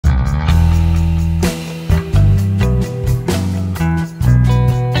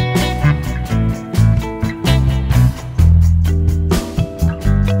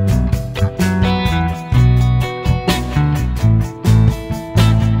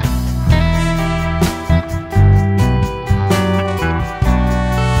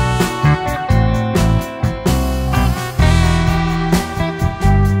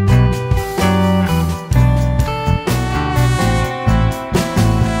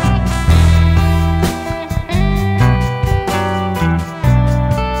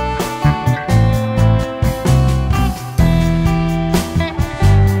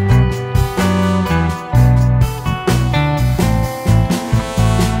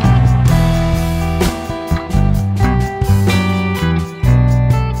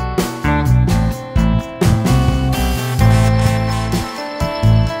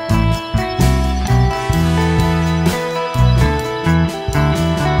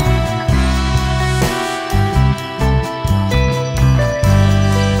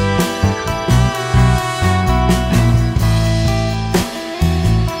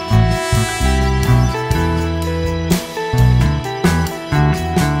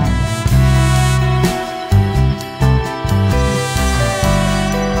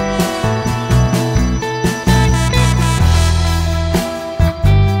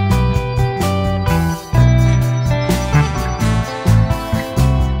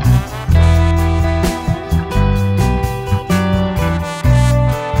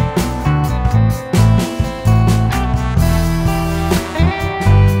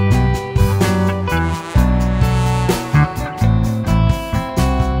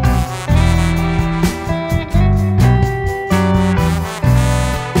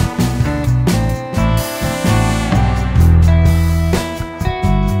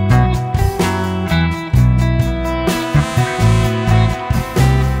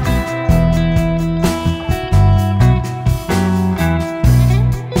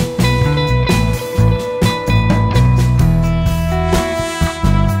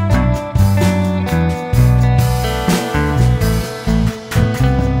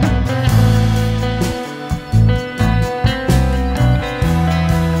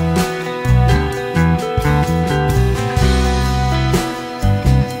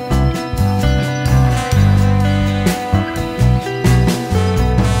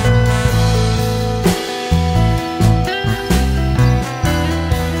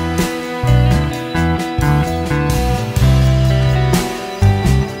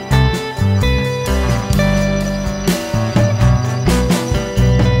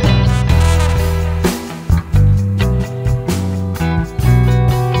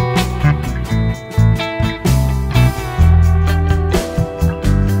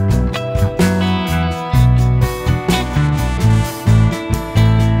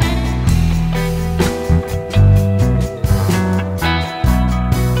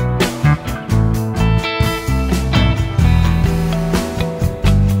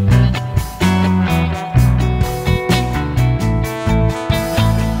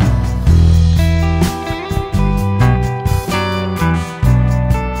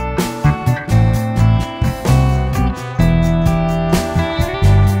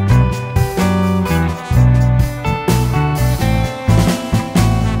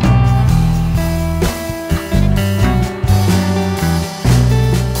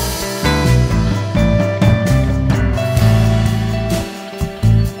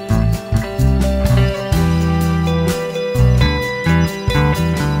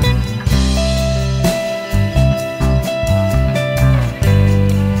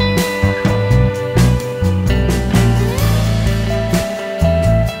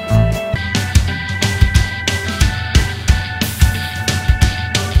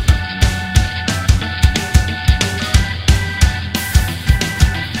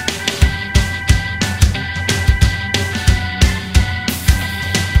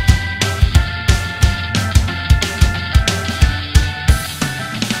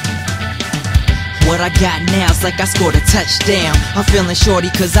what I got now's like I scored a touchdown. I'm feeling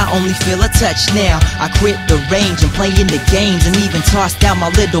shorty cause I only feel a touch now. I quit the range and playing the games, and even tossed out my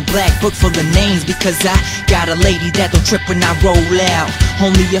little black book full of names, because I got a lady that don't trip when I roll out.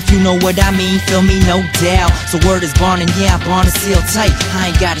 Only if you know what I mean, feel me, no doubt. So word is born, and yeah, born is sealed tight.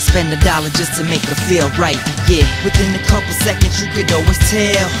 I ain't gotta spend $1 just to make her feel right. Yeah, within a couple seconds you could always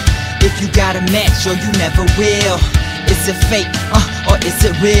tell if you got a match or you never will. Is it fake, or is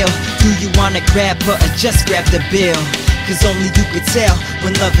it real? Do you wanna grab her or just grab the bill? Cause only you could tell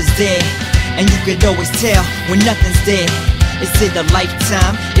when love is dead, and you could always tell when nothing's dead. Is it a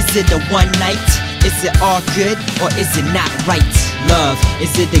lifetime? Is it a one night? Is it all good, or is it not right? Love,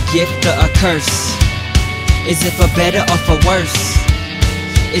 is it a gift or a curse? Is it for better or for worse?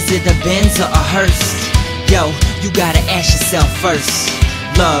 Is it a Benz or a hearse? Yo, you gotta ask yourself first.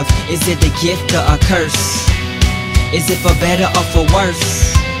 Love, is it a gift or a curse? Is it for better or for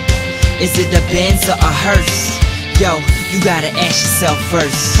worse? Is it a Benz or a hearse? Yo, you gotta ask yourself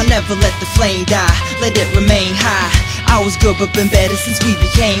first. I'll never let the flame die, let it remain high. I was good but been better since we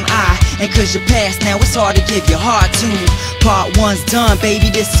became I. And cause you're past now, it's hard to give your heart to. Part 1's done, baby,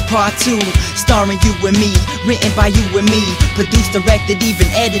 this is part 2. Starring you and me, written by you and me, produced, directed, even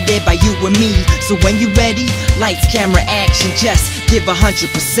edited by you and me. So when you ready, lights, camera, action, just give 100%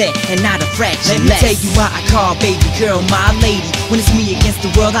 and not a fraction less. Let me tell you why I call baby girl my lady. When it's me against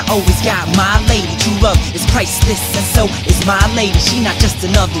the world, I always got my lady. True love is priceless, and so is my lady. She not just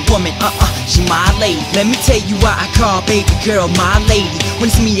another woman, she my lady. Let me tell you why I call baby girl my lady. When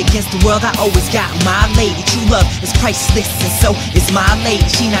it's me against the world, I always got my lady. True love is priceless, and so is my lady.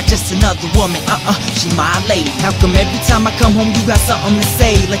 She not just another woman, she my lady. How come every time I come home you got something to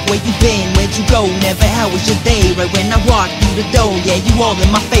say? Like where you been, where'd you go, never how was your day? Right when I walk through the door, yeah, you all in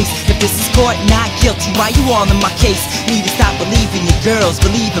my face. If this is court, not guilty, why you all in my case? Need to stop believing your girls,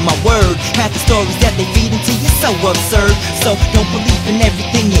 believe in my word. Half the stories that they feed into you so absurd. So don't believe in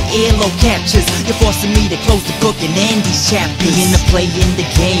everything your earlobe captures. You're forcing me to close the book and end these chapters. Being the play in the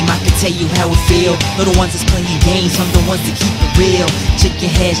game, I can tell you how it feel. Little ones is playing games, I'm the ones that keep it real.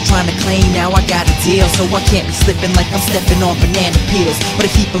 Chicken heads trying to claim, now I got a deal. So I can't be slipping like I'm stepping on banana peels. But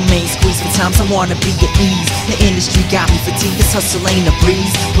I keep a main squeeze for times I wanna be at ease. The industry got me fatigued, this hustle ain't a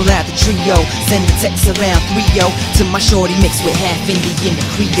breeze. Pull out the trio, send the text around 3-0 to my shorty mixed with half Indian and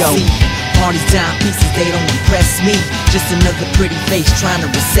Creole. All these dime pieces, they don't impress me. Just another pretty face trying to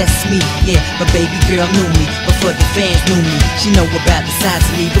recess me. Yeah, but baby girl knew me before the fans knew me. She know about the sides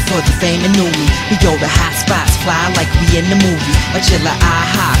of me before the fame and knew me. We go to hot spots, fly like we in the movie. A chiller, eye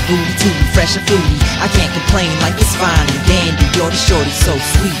high, booty tooty, fresh and fruity. I can't complain like it's fine and dandy. You're the shorty so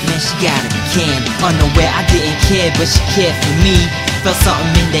sweet, man, she gotta be candy. Unaware I didn't care, but she cared for me. Felt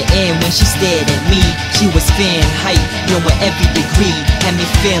something in the air when she stared at me. She was feeling hype, knowing every degree. Had me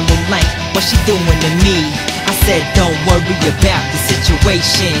feeling like what she doing to me. I said don't worry about the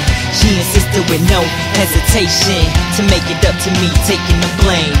situation. She insisted with no hesitation to make it up to me, taking the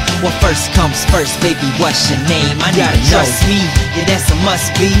blame. What first comes first, baby, what's your name? I gotta trust me, yeah, that's a must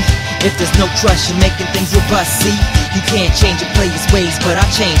be. If there's no trust, you're making things robust, see? You can't change a player's ways, but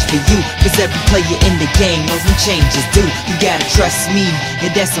I'll change for you. Cause every player in the game knows when changes do. You gotta trust me, yeah,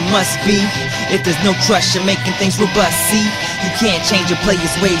 that's a must be. If there's no trust, you're making things robust, see? You can't change a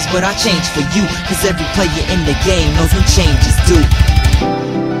player's ways, but I'll change for you. Cause every player in the game knows when changes do.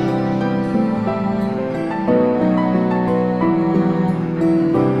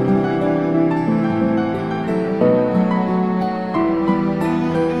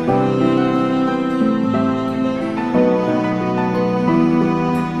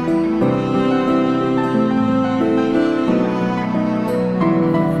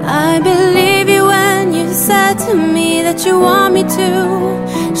 I believe you when you said to me that you want me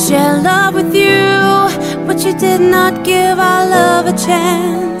to share love with you, but you did not give our love a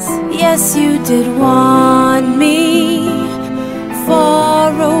chance. Yes, you did want me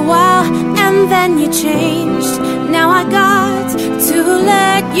for a while, and then you changed. Now I got to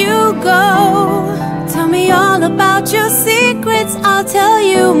let you go. Tell me all about your secrets, I'll tell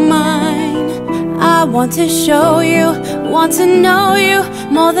you mine. I want to show you, want to know you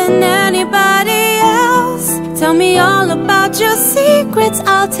more than anybody else. Tell me all about your secrets,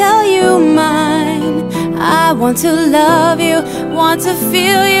 I'll tell you mine. I want to love you, want to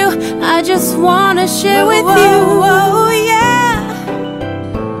feel you, I just want to share with you. Oh yeah,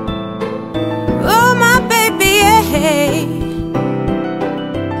 oh my baby, yeah.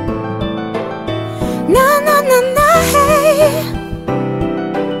 Na na na na, hey.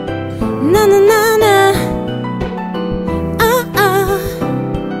 Na na na na,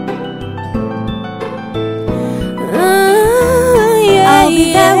 yeah, I'll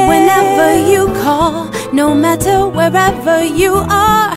be there whenever you call. matter wherever you are.